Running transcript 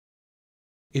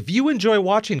If you enjoy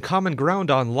watching Common Ground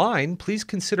online, please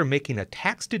consider making a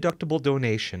tax-deductible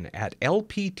donation at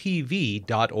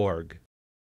lptv.org.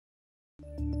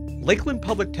 Lakeland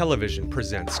Public Television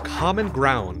presents Common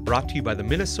Ground, brought to you by the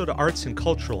Minnesota Arts and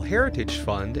Cultural Heritage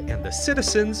Fund and the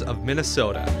citizens of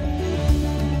Minnesota.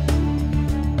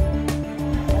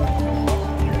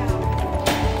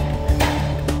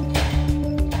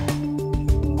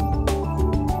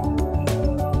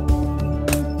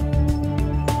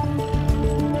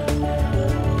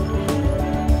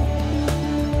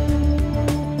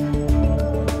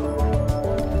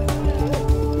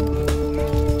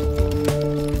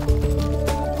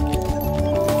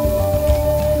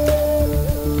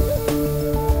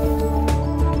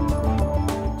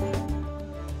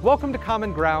 Welcome to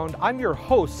Common Ground. I'm your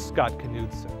host, Scott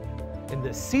Knudsen. In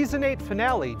this Season 8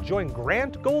 finale, join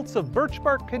Grant Goltz of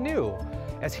Birchbark Canoe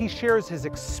as he shares his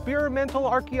experimental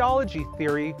archaeology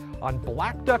theory on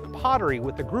Blackduck Pottery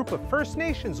with a group of First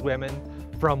Nations women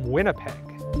from Winnipeg.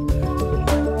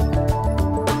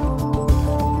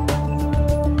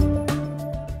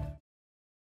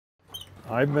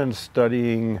 I've been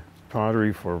studying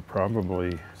pottery for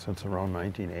probably since around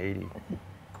 1980.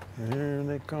 Here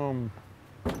they come.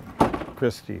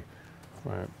 Christy,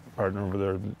 my partner over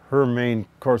there, her main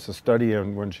course of study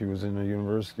when she was in the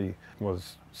university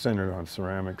was centered on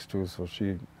ceramics too, so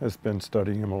she has been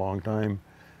studying them a long time.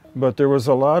 But there was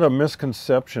a lot of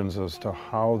misconceptions as to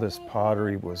how this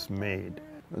pottery was made.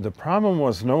 The problem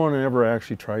was no one ever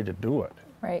actually tried to do it.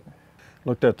 Right.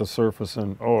 Looked at the surface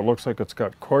and, oh, it looks like it's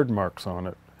got cord marks on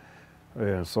it.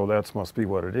 And so that must be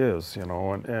what it is, you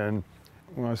know. And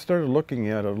when I started looking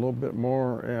at it a little bit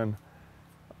more,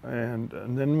 and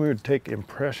then we would take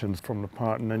impressions from the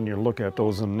pot, and then you look at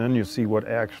those, and then you see what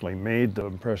actually made the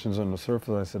impressions on the surface.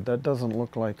 I said, that doesn't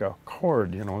look like a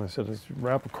cord, you know. They said, just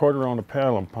wrap a cord around a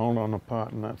paddle and pound on the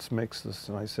pot, and that makes this.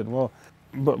 And I said, well,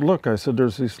 but look, I said,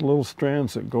 there's these little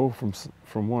strands that go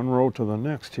from one row to the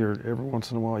next here. Every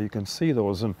once in a while you can see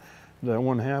those, and that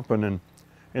wouldn't happen.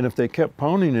 And if they kept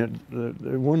pounding it,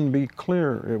 it wouldn't be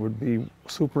clear. It would be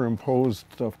superimposed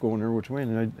stuff going every which way,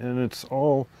 and it's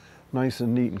all nice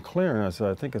and neat and clear. And I said,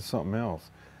 I think it's something else.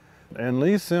 And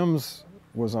Lee Sims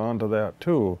was onto that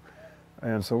too.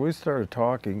 And so we started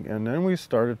talking, and then we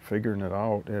started figuring it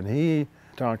out. And he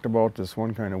talked about this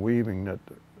one kind of weaving that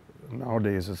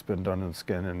nowadays it's been done in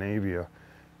Scandinavia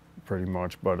pretty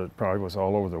much, but it probably was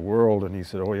all over the world. And he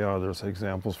said, oh yeah, there's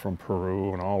examples from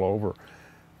Peru and all over.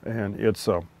 And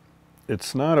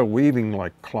it's not a weaving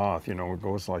like cloth, you know, it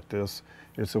goes like this.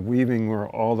 It's a weaving where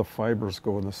all the fibers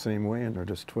go in the same way and they're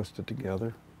just twisted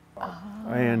together. Oh.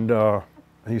 And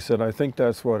he said, I think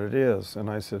that's what it is. And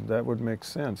I said, that would make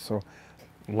sense. So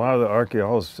a lot of the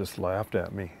archaeologists just laughed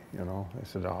at me, you know. They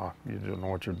said, oh, you don't know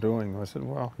what you're doing. I said,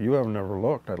 well, you have never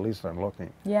looked, at least I'm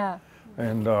looking. Yeah.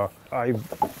 And I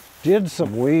did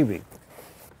some weaving.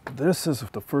 This is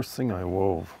the first thing I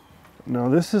wove. Now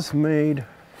this is made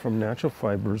from natural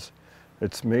fibers.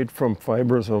 It's made from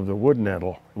fibers of the wood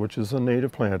nettle, which is a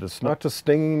native plant. It's not the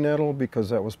stinging nettle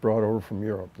because that was brought over from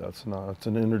Europe. That's not, it's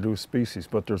an introduced species,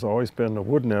 but there's always been the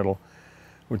wood nettle,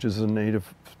 which is a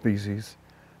native species.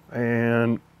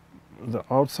 And the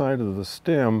outside of the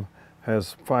stem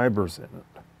has fibers in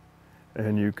it.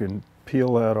 And you can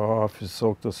peel that off, you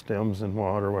soak the stems in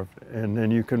water, and then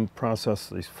you can process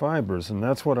these fibers. And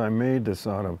that's what I made this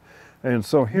out of. And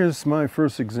so here's my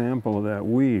first example of that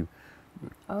weave.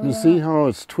 Oh, you see how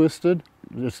it's twisted?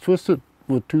 It's twisted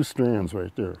with two strands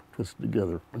right there, twisted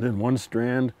together. And then one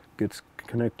strand gets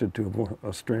connected to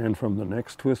a strand from the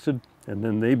next twisted, and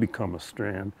then they become a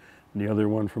strand. And the other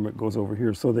one from it goes over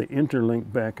here. So they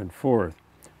interlink back and forth.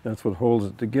 That's what holds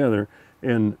it together.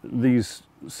 And these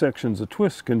sections of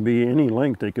twists can be any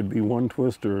length. They could be one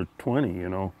twist or 20, you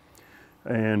know.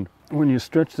 And when you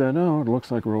stretch that out, it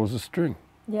looks like rows of string.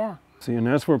 Yeah. See, and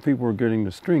that's where people are getting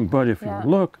the string. But if you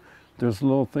look, there's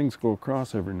little things go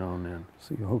across every now and then.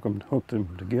 So you hook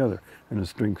them together, and the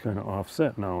string's kind of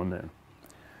offset now and then.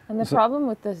 And the problem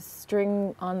with the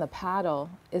string on the paddle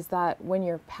is that when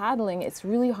you're paddling, it's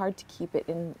really hard to keep it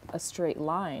in a straight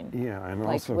line. Yeah, and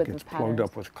like also it gets plugged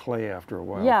up with clay after a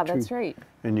while. Yeah, that's right.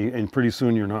 And pretty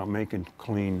soon you're not making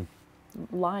clean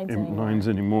lines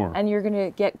anymore. And you're going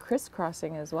to get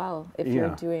crisscrossing as well if you're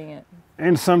doing it.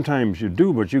 And sometimes you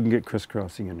do, but you can get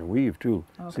crisscrossing in the weave too.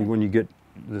 Okay. See, when you get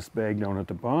this bag down at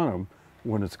the bottom,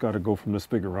 when it's got to go from this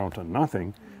big around to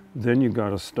nothing, then you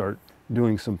got to start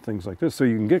doing some things like this. So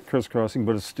you can get crisscrossing,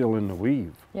 but it's still in the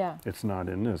weave. Yeah. It's not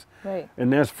in this. Right.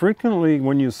 And that's frequently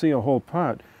when you see a whole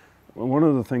pot, one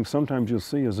of the things sometimes you'll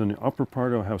see is in the upper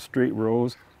part it'll have straight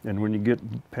rows, and when you get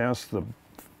past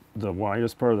the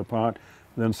widest part of the pot,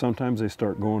 then sometimes they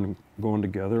start going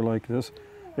together like this,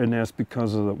 and that's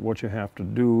because of what you have to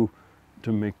do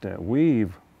to make that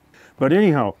weave. But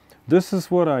anyhow, this is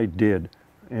what I did,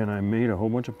 and I made a whole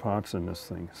bunch of pots in this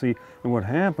thing. See, and what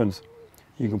happens,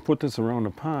 you can put this around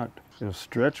the pot, it'll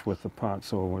stretch with the pot,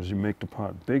 so as you make the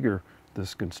pot bigger,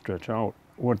 this can stretch out.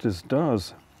 What this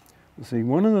does, see,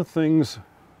 one of the things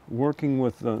working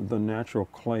with the natural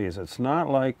clays, it's not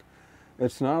like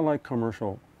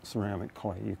commercial ceramic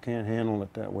clay. You can't handle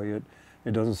it that way.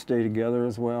 It doesn't stay together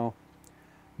as well,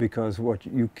 because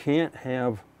you can't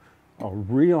have a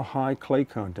real high clay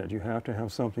content. You have to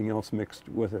have something else mixed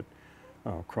with it,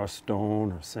 crushed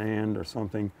stone or sand or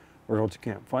something, or else you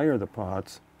can't fire the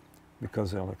pots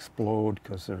because they'll explode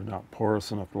because they're not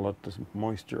porous enough to let the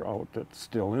moisture out that's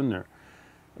still in there.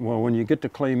 Well, when you get the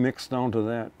clay mixed down to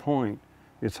that point,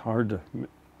 it's hard to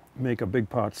make a big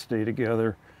pot stay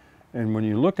together. And when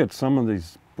you look at some of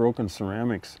these broken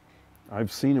ceramics,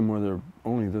 I've seen them where they're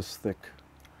only this thick.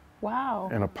 Wow.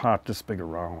 And a pot this big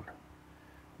around.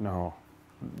 No,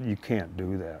 you can't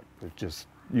do that. It just,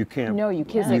 you can't. No,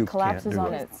 because it collapses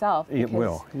on itself. It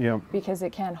will, yeah. Because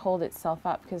it can't hold itself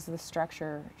up because the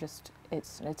structure just,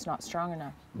 it's not strong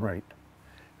enough. Right.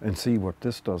 And see what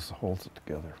this does, holds it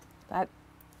together. That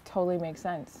totally makes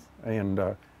sense. And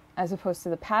as opposed to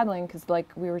the paddling, because like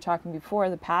we were talking before,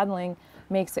 the paddling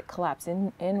makes it collapse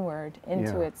inward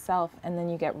into itself, and then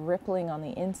you get rippling on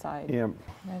the inside. Yeah.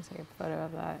 Let's take a photo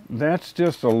of that. That's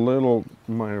just a little,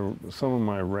 some of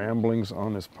my ramblings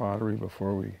on this pottery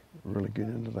before we really get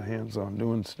into the hands-on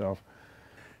doing stuff.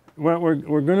 Well,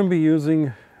 we're going to be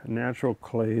using natural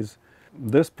clays.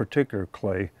 This particular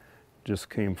clay just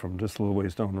came from just a little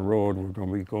ways down the road. We're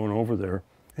going to be going over there.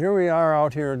 Here we are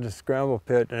out here in this gravel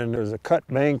pit, and there's a cut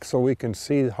bank so we can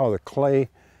see how the clay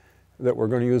that we're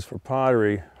going to use for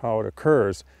pottery, how it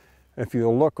occurs. If you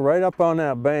look right up on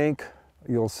that bank,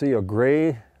 you'll see a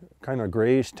gray, kind of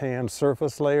grayish tan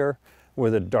surface layer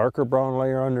with a darker brown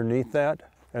layer underneath that,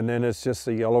 and then it's just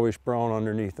a yellowish brown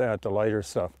underneath that, the lighter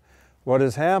stuff. What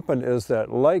has happened is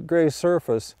that light gray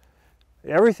surface,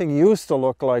 everything used to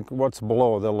look like what's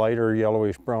below, the lighter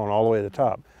yellowish brown all the way to the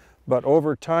top. But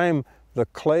over time, the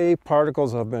clay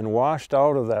particles have been washed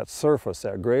out of that surface,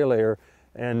 that gray layer,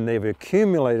 and they've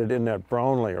accumulated in that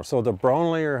brown layer. So the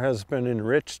brown layer has been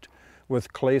enriched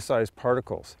with clay-sized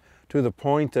particles to the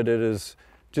point that it is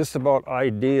just about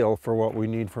ideal for what we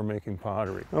need for making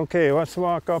pottery. Okay, let's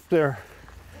walk up there.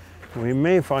 We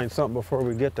may find something before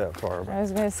we get that far. I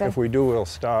was going to say. If we do, we'll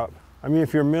stop. I mean,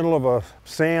 if you're middle of a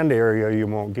sand area, you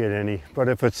won't get any. But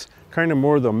if it's kind of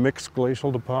more the mixed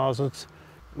glacial deposits,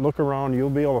 look around, you'll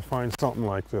be able to find something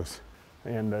like this.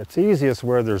 And it's easiest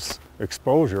where there's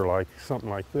exposure, like something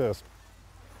like this.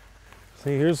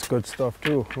 See, here's good stuff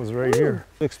too, it was right here.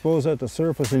 Exposed at the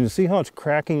surface, and you see how it's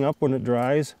cracking up when it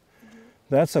dries?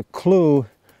 That's a clue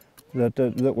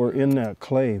that we're in that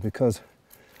clay, because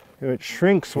it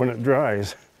shrinks when it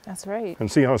dries. That's right.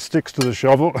 And see how it sticks to the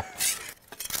shovel?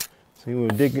 See, we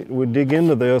dig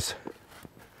into this,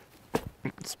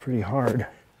 it's pretty hard.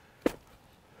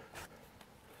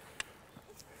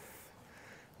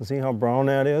 See how brown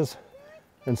that is?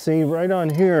 And see right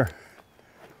on here,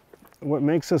 what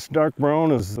makes this dark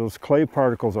brown is those clay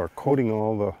particles are coating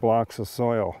all the blocks of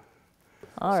soil.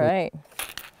 All right.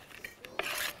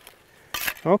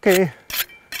 Okay,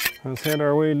 let's head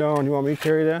our way down. You want me to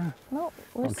carry that? No,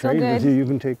 we're I'll still trade good. with you. You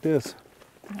can take this.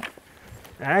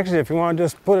 Actually, if you want to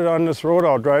just put it on this road,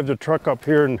 I'll drive the truck up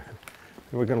here and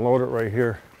we can load it right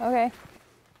here. Okay.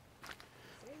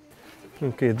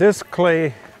 Okay, this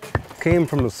clay came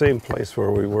from the same place where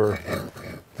we were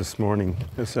this morning,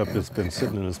 except it's been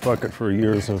sitting in this bucket for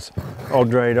years and it's all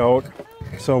dried out.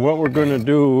 So what we're going to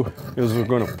do is we're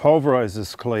going to pulverize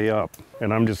this clay up.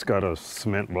 And I'm just got a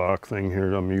cement block thing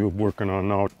here I'm working on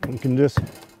now. You can just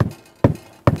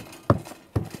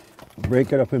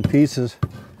break it up in pieces.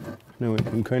 Then we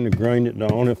can kind of grind it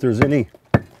down. If there's any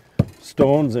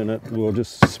stones in it, we'll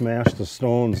just smash the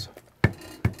stones.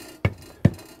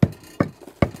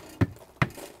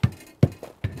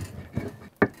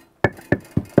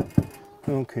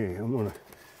 Okay, I'm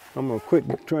gonna quick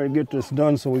try to get this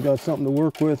done so we got something to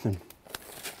work with. And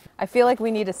I feel like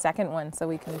we need a second one so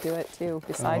we can do it too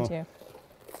beside you.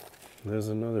 There's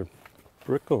another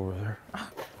brick over there.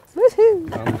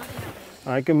 Woohoo!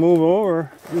 I can move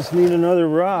over, just need another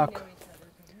rock.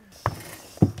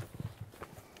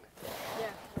 Yeah,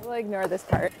 we'll ignore this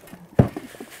part.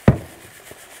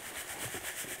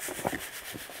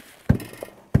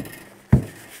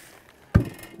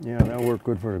 Yeah, that'll work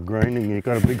good for the grinding. You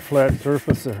got a big flat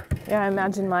surface there. Yeah, I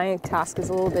imagine my task is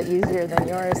a little bit easier than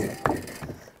yours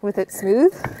with it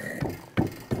smooth.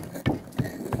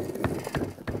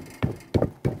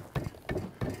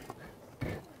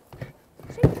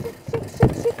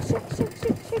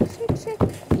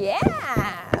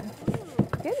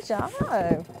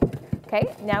 job.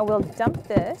 Okay, now we'll dump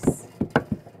this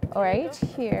right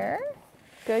here.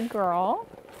 Good girl.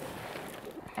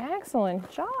 Excellent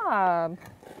job.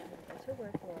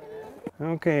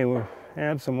 Okay, we'll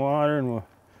add some water and we'll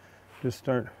just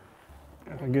start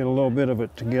get a little bit of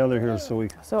it together here so we...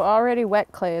 So already wet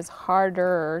clay is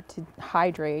harder to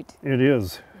hydrate. It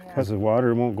is, because the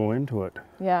water won't go into it.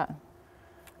 Yeah.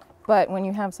 But when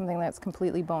you have something that's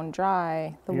completely bone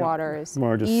dry, the water is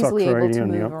just easily sucks right able to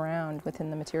in, move around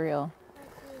within the material.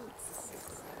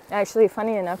 Actually,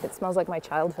 funny enough, it smells like my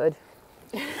childhood.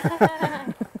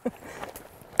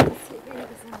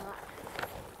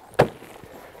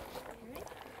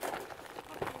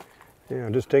 Yeah,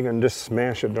 just take it and just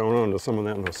smash it down onto some of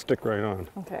that and it'll stick right on.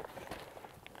 Okay.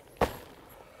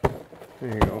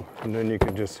 There you go. And then you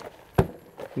can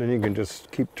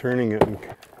just keep turning it. And...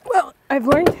 Well, I've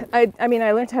learned, I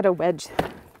learned how to wedge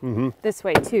this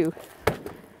way too.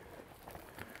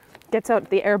 Gets out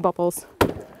the air bubbles.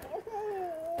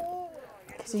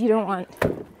 Because you don't want...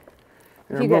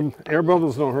 Air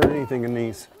bubbles don't hurt anything in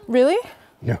these. Really?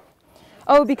 Yeah.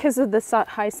 Oh, because of the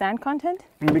high sand content?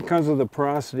 Because of the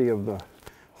porosity of the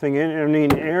thing. I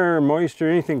mean, air, moisture,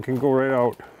 anything can go right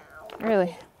out.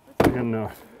 Really? And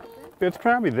it's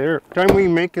probably there. By the time we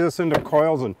make this into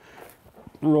coils and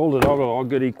roll it out, it'll all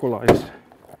get equalized.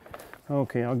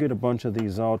 Okay, I'll get a bunch of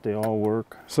these out. They all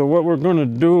work. So what we're going to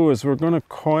do is we're going to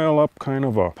coil up kind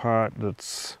of a pot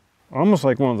that's almost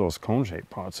like one of those cone-shaped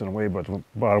pots in a way, but the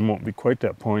bottom won't be quite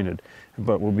that pointed.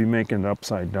 But we'll be making it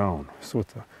upside down. So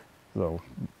with the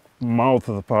mouth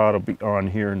of the pot will be on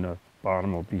here and the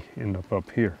bottom will be end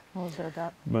up here. We'll observe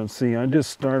that. But see, I just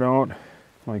start out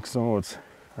like so.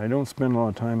 I don't spend a lot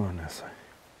of time on this.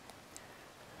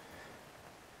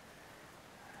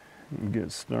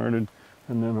 Get started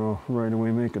and then I'll right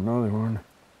away make another one.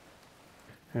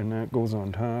 And that goes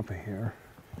on top of here.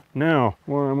 Now,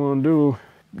 what I'm going to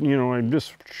do, you know, I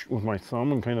just with my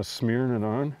thumb and kind of smearing it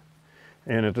on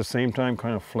and at the same time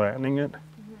kind of flattening it.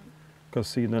 Because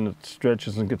see, then it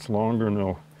stretches and gets longer and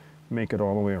it'll make it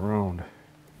all the way around.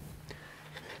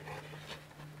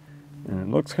 And it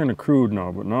looks kind of crude now,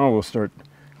 but now we'll start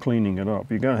cleaning it up.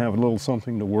 You gotta have a little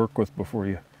something to work with before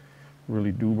you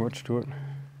really do much to it.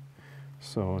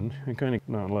 So, and kind of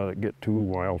not let it get too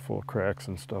wild full of cracks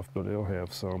and stuff, but it'll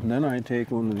have some. And then I take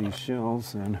one of these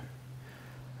shells and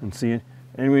see it.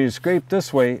 And when you scrape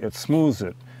this way, it smooths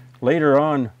it. Later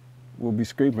on, we'll be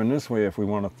scraping this way if we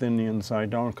want to thin the inside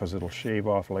down because it'll shave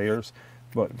off layers.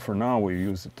 But for now, we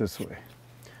use it this way.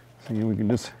 See, we can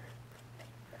just,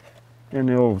 and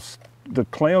the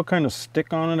clay will kind of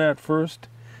stick on it at first,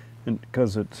 and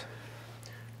because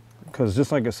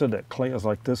just like I said, that clay is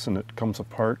like this and it comes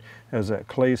apart. As that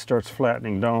clay starts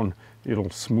flattening down, it'll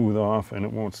smooth off and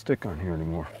it won't stick on here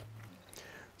anymore.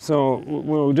 So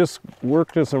we'll just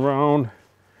work this around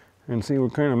and see, we're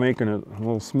kind of making it a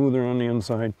little smoother on the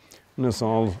inside. And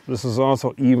this is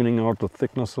also evening out the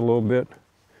thickness a little bit.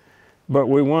 But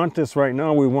we want this right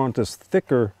now, we want this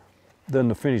thicker than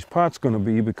the finished pot's going to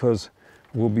be because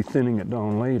we'll be thinning it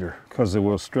down later because it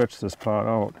will stretch this pot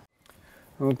out.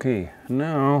 Okay,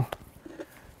 now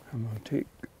I'm going to take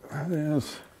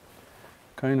this,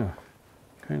 kind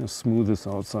of smooth this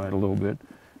outside a little bit.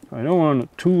 I don't want it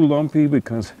too lumpy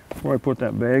because before I put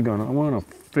that bag on, I want a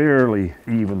fairly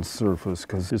even surface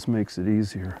because this makes it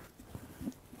easier.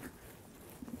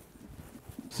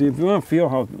 See, if you want to feel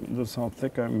how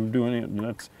thick I'm doing it,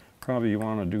 that's probably you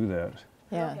want to do that.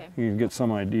 Yeah. Okay. You can get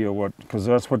some idea because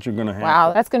that's what you're going to have.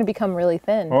 Wow, that's going to become really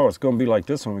thin. Oh, it's going to be like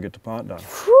this when we get the pot done.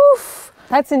 Whew,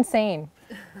 that's insane.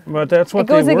 But that's what it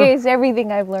goes against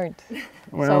everything I've learned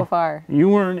so far. You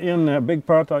weren't in that big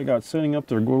pot that I got sitting up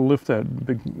there. Go lift that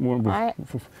big one,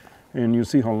 and you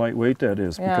see how lightweight that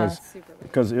is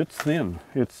because it's thin.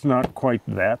 It's not quite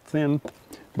that thin,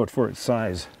 but for its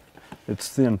size. It's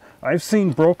thin. I've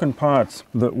seen broken pots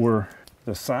that were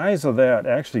the size of that,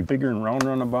 actually bigger and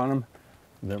rounder on the bottom,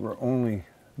 that were only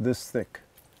this thick.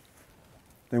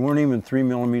 They weren't even 3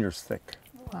 millimeters thick.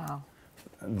 Wow.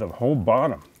 The whole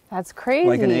bottom. That's crazy.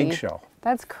 Like an eggshell.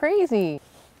 That's crazy.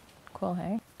 Cool,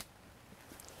 hey?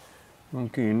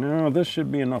 Okay, now this should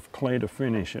be enough clay to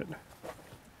finish it.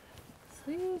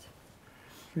 Sweet.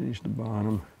 Finish the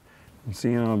bottom. And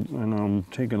see, and I'm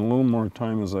taking a little more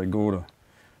time as I go to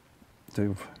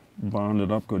bond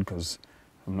it up good because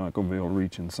I'm not going to be able to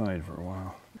reach inside for a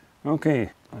while.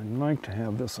 Okay, I'd like to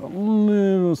have this a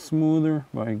little smoother,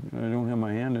 but I don't have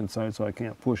my hand inside so I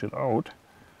can't push it out.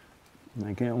 And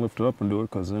I can't lift it up and do it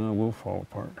because then it will fall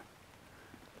apart.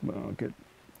 But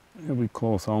it'll be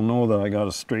close. I'll know that I got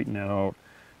to straighten that out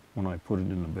when I put it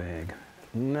in the bag.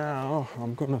 Now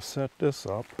I'm going to set this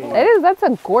up. That's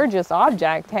a gorgeous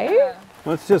object, hey? Yeah.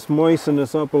 Let's just moisten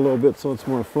this up a little bit so it's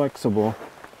more flexible.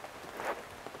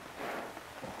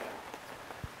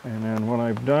 And then what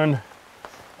I've done,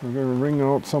 we're going to wring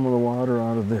out some of the water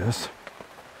out of this.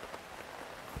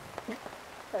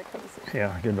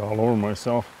 Yeah, I get it all over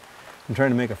myself. I'm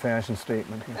trying to make a fashion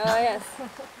statement here. Oh, yes.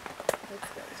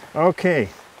 Okay,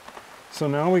 so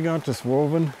now we got this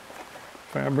woven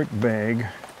fabric bag.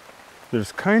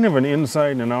 There's kind of an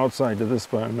inside and an outside to this,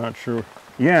 but I'm not sure.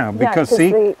 Yeah, because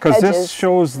see, because this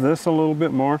shows this a little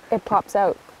bit more. It pops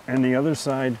out. And the other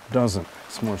side doesn't.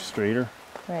 It's more straighter.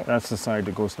 Right. That's the side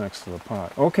that goes next to the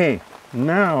pot. Okay,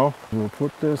 now we'll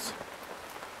put this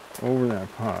over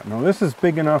that pot. Now this is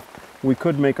big enough, we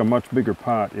could make a much bigger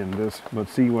pot in this, but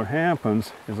see what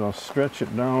happens is I'll stretch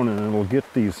it down and it'll get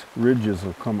these ridges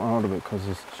will come out of it because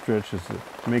it stretches it,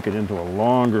 make it into a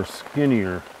longer,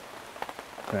 skinnier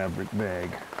fabric bag.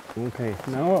 Okay,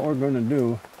 now what we're going to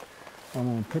do, I'm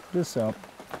going to pick this up.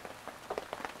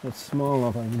 It's small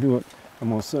enough I can do it. I'm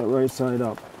going to set it right side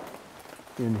up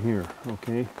in here,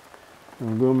 okay?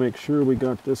 And we'll make sure we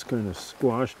got this kind of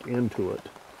squashed into it.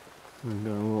 We've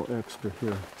got a little extra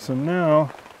here. So now,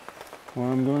 what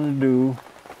I'm going to do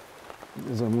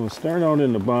is I'm going to start out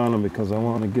in the bottom because I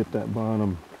want to get that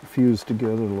bottom fused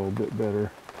together a little bit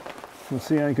better. Well,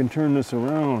 see, I can turn this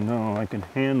around now. I can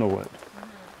handle it.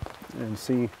 And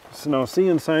see, so now see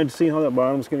inside, see how that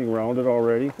bottom's getting rounded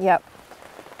already? Yep.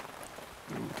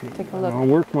 Okay. Take a look.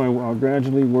 I'll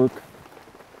gradually work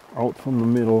out from the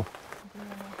middle,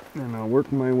 and I'll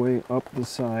work my way up the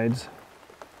sides.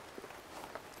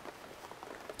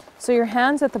 So your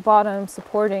hand's at the bottom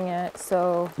supporting it,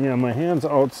 so... Yeah, my hand's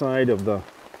outside of that.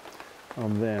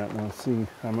 Now see,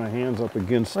 my hand's up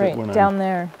against right, it when down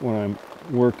there. When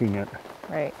I'm working it.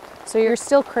 Right. So you're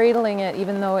still cradling it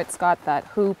even though it's got that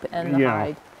hoop and the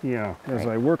hide. Yeah, as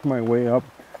Right. I work my way up,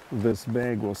 this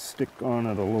bag will stick on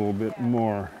it a little bit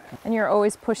more. And you're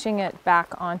always pushing it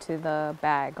back onto the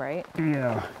bag, right?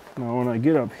 Yeah. Now when I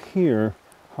get up here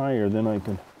higher, then I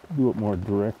can do it more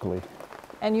directly.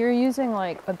 And you're using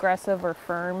like aggressive or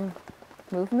firm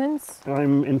movements?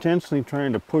 I'm intentionally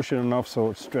trying to push it enough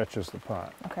so it stretches the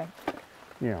pot. Okay.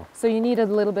 Yeah. So you need a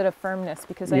little bit of firmness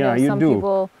because I Yeah, know you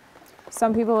do.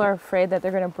 some people are afraid that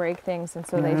they're going to break things, and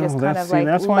so they just kind of see, like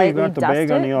that's why you got the lightly bag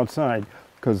dust on the it. outside,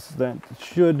 because that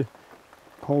should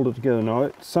hold it together.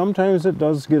 Now, sometimes it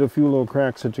does get a few little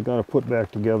cracks that you got to put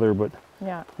back together, but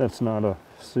Yeah. that's not a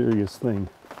serious thing.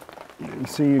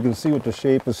 You can see what the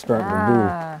shape is starting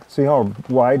Ah. to do. See how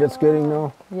wide it's getting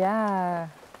now? Yeah.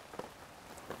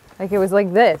 Like it was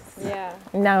like this. Yeah.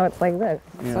 Now it's like this.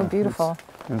 Yeah, So beautiful.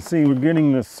 And see, we're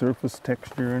getting this surface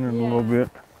texture in it a little Yeah. bit.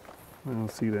 I'll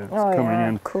see that it's Oh, coming yeah.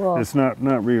 in. Cool. It's not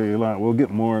really a lot. We'll get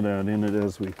more of that in it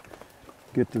as we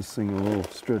get this thing a little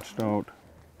stretched out.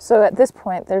 So at this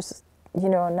point, there's, a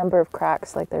number of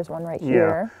cracks. Like there's one right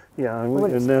here. Yeah,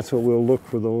 What is- and that's what we'll look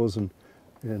for those and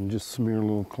just smear a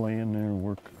little clay in there and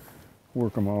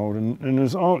work them out. And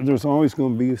there's always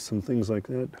going to be some things like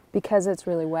that. Because it's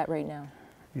really wet right now.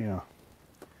 Yeah.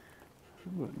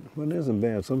 But it isn't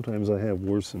bad. Sometimes I have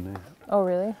worse than that. Oh,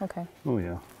 really? Okay. Oh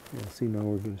yeah. Yeah. See, now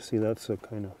we're going to see that's the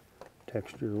kind of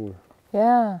texture we'll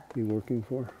Yeah. be working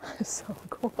for. So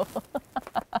cool.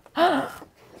 I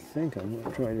think I'm going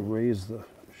to try to raise the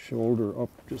shoulder up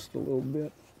just a little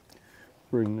bit.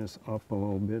 Bring this up a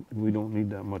little bit. We don't need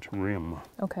that much rim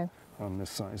Okay. on this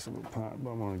size of a pot,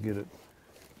 but I want to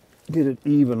get it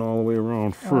even all the way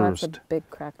around first. Oh, that's a big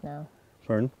crack now.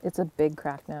 Pardon? It's a big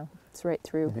crack now. It's right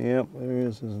through. Yep, there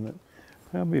is, isn't it?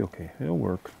 That'll be okay. It'll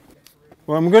work.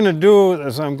 What I'm going to do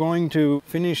is I'm going to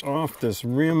finish off this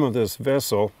rim of this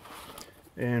vessel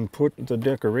and put the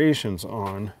decorations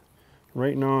on.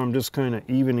 Right now I'm just kind of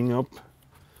evening up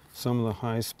some of the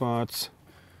high spots,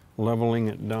 leveling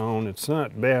it down. It's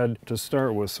not bad to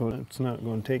start with, so it's not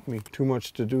going to take me too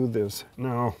much to do this.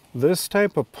 Now, this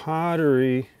type of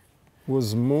pottery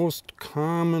was most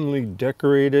commonly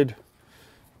decorated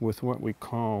with what we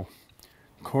call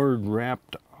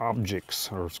cord-wrapped objects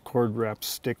or cord-wrapped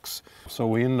sticks. So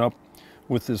we end up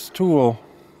with this tool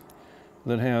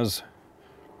that has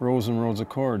rows and rows of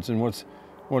cords. And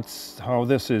how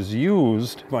this is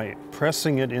used by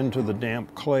pressing it into the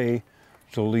damp clay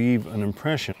to leave an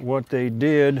impression. What they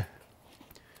did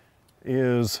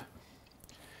is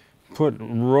put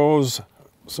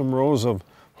some rows of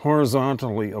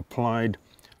horizontally applied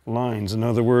lines. In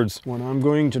other words, what I'm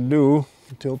going to do,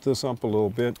 tilt this up a little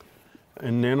bit,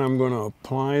 and then I'm going to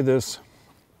apply this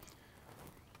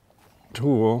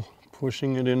tool,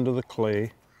 pushing it into the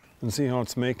clay, and see how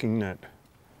it's making that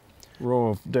row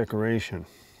of decoration.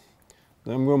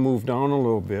 Then I'm going to move down a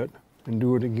little bit and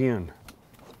do it again.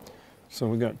 So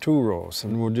we got 2 rows,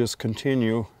 and we'll just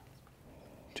continue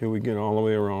till we get all the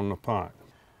way around the pot.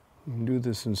 We'll do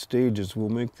this in stages. We'll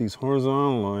make these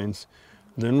horizontal lines,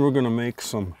 then we're going to make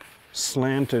some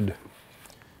slanted,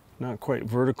 not quite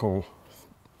vertical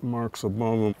marks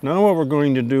above them. Now what we're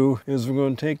going to do is we're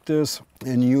going to take this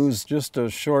and use just a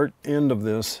short end of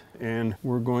this, and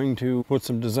we're going to put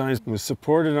some designs. We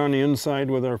support it on the inside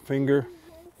with our finger.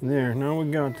 There, now we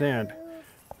got that.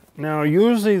 Now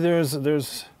usually there's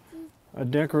a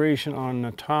decoration on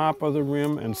the top of the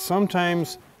rim, and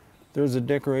sometimes there's a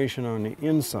decoration on the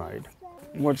inside.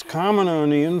 What's common on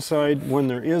the inside when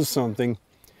there is something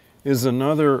is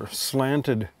another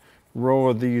slanted row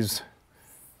of these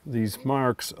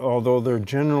marks, although they're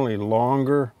generally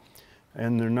longer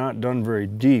and they're not done very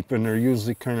deep, and they're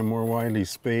usually kind of more widely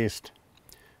spaced,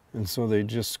 and so they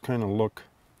just kind of look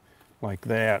like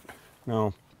that.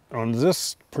 Now on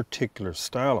this particular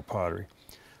style of pottery,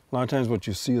 a lot of times what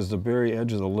you see is the very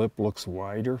edge of the lip looks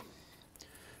wider,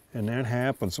 and that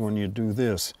happens when you do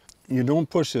this. You don't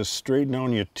push this straight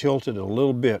down, you tilt it a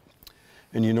little bit,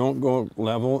 and you don't go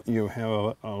level, you have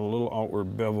a little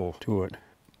outward bevel to it.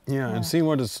 Yeah, and see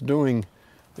what it's doing?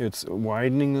 It's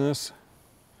widening this.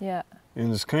 Yeah.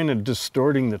 And it's kind of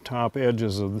distorting the top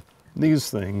edges of these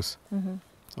things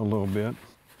a little bit.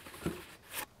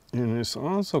 And it's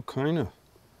also kind of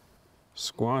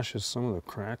squashes some of the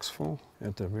cracks full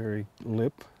at the very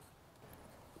lip.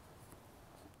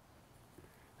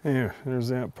 There's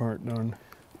that part done.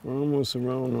 We're almost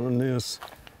around on this.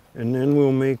 And then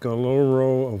we'll make a low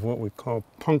row of what we call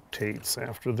punctates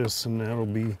after this, and that'll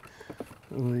be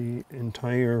the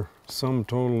entire sum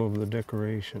total of the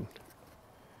decoration.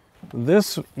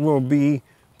 This will be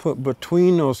put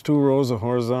between those 2 rows of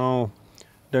horizontal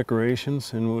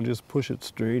decorations, and we'll just push it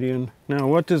straight in. Now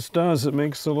what this does, it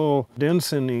makes a little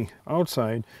dents in the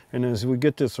outside, and as we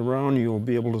get this around, you'll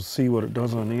be able to see what it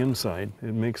does on the inside.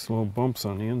 It makes little bumps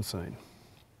on the inside.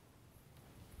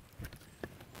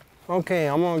 Okay,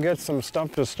 I'm gonna get some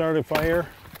stuff to start a fire.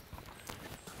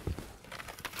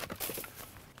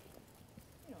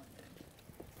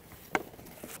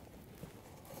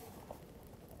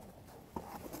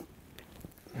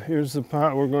 Here's the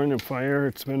pot we're going to fire.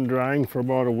 It's been drying for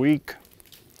about a week,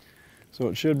 so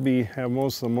it should have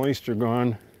most of the moisture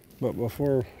gone. But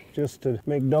before, just to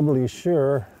make doubly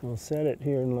sure, we'll set it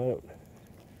here and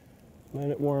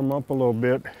let it warm up a little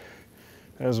bit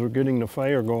as we're getting the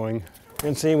fire going.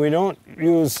 And see, we don't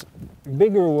use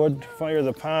bigger wood to fire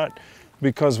the pot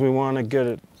because we want to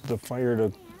get the fire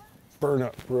to burn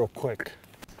up real quick.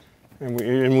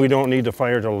 And we don't need the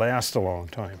fire to last a long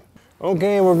time.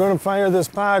 Okay, we're going to fire this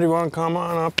pot. You want to come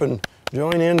on up and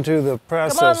join into the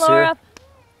process come on, Laura.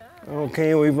 here?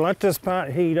 Okay, we've let this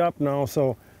pot heat up now,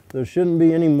 so there shouldn't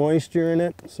be any moisture in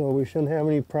it, so we shouldn't have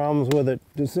any problems with it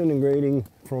disintegrating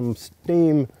from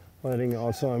steam letting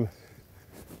out. So I'm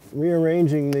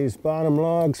rearranging these bottom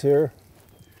logs here,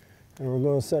 and we're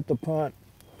going to set the pot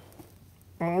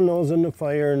on those in the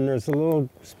fire, and there's a little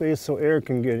space so air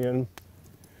can get in.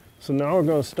 So now we're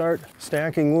going to start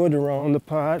stacking wood around the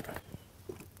pot.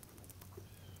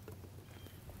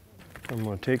 I'm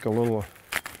going to take a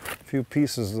few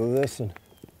pieces of this and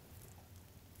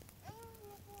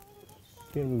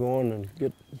get them going and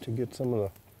get some of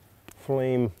the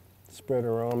flame spread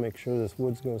around. Make sure this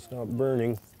wood's going to stop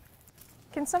burning.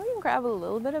 Can somebody grab a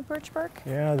little bit of birch bark?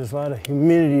 Yeah, there's a lot of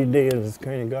humidity today. It's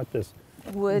kind of got this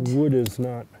wood. Wood is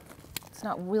not. It's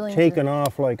not willing. Taken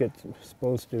off like it's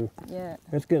supposed to. Yeah.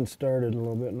 It's getting started a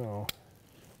little bit now.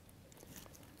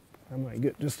 I might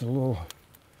get just a little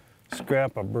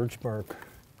scrap of birch bark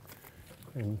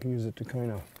and use it to kind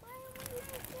of,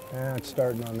 it's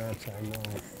starting on that side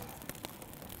now.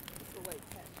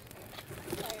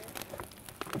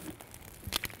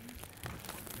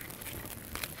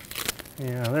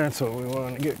 Yeah, that's what we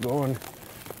want to get going.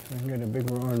 And get a big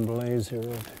roaring blaze here.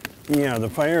 Yeah, the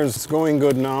fire is going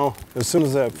good now. As soon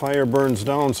as that fire burns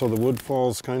down so the wood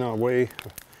falls kind of away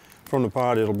from the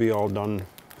pot, it'll be all done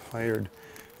fired.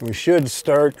 We should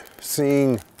start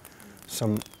seeing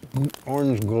some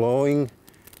orange glowing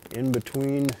in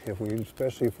between,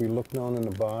 especially if we look down in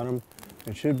the bottom.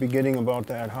 It should be getting about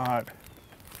that hot.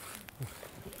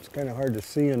 It's kind of hard to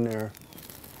see in there.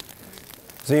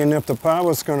 See, and if the pot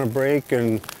was going to break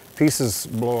and pieces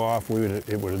blow off,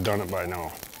 it would have done it by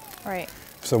now. Right.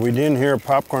 So we didn't hear a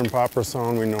popcorn popper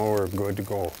sound, we know we're good to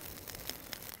go.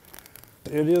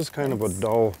 It is kind of a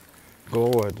dull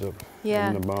glow at the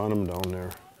bottom down there,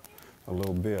 a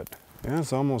little bit. Yeah,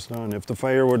 it's almost done. If the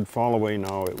fire would fall away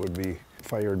now, it would be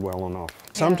fired well enough.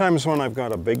 Yeah. Sometimes when I've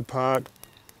got a big pot,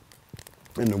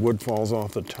 and the wood falls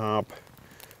off the top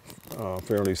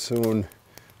fairly soon.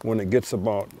 When it gets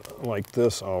about like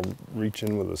this, I'll reach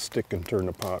in with a stick and turn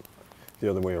the pot the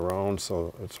other way around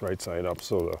so it's right side up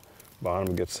so the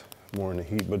bottom gets more in the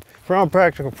heat. But for all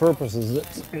practical purposes,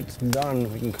 it's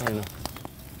done. We can kind of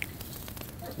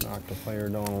knock the fire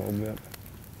down a little bit.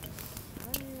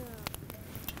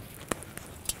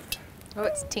 Oh,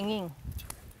 it's tinging.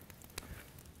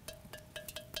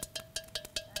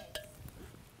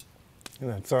 Hear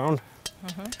that sound?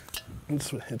 Mm-hmm.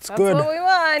 It's That's good. what we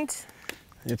want.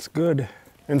 It's good.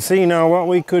 And see, now what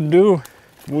we could do,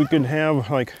 we could have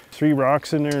like 3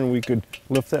 rocks in there and we could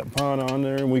lift that pot on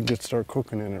there and we could start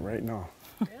cooking in it right now.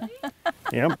 Really?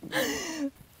 Yep.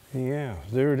 Yeah,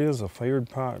 there it is, a fired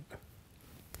pot.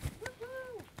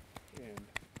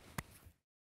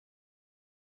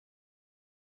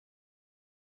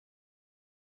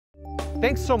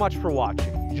 Thanks so much for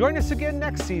watching. Join us again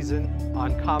next season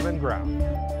on Common Ground.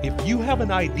 If you have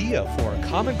an idea for a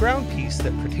Common Ground piece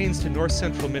that pertains to North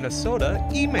Central Minnesota,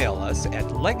 email us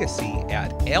at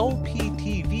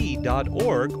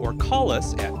legacy@lptv.org or call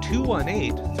us at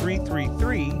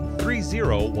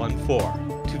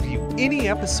 218-333-3014. To view any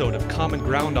episode of Common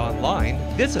Ground online,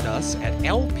 visit us at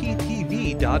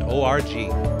lptv.org.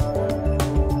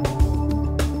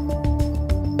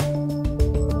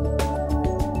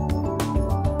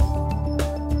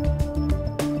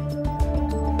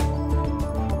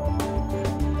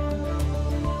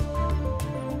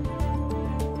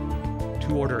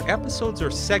 To order episodes or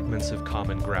segments of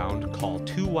Common Ground, call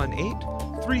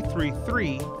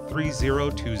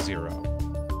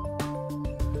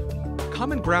 218-333-3020.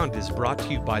 Common Ground is brought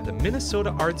to you by the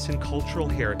Minnesota Arts and Cultural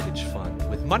Heritage Fund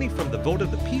with money from the vote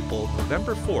of the people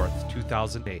November 4th,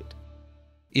 2008.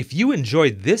 If you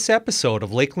enjoyed this episode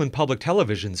of Lakeland Public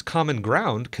Television's Common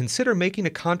Ground, consider making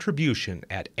a contribution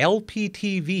at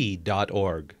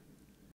lptv.org.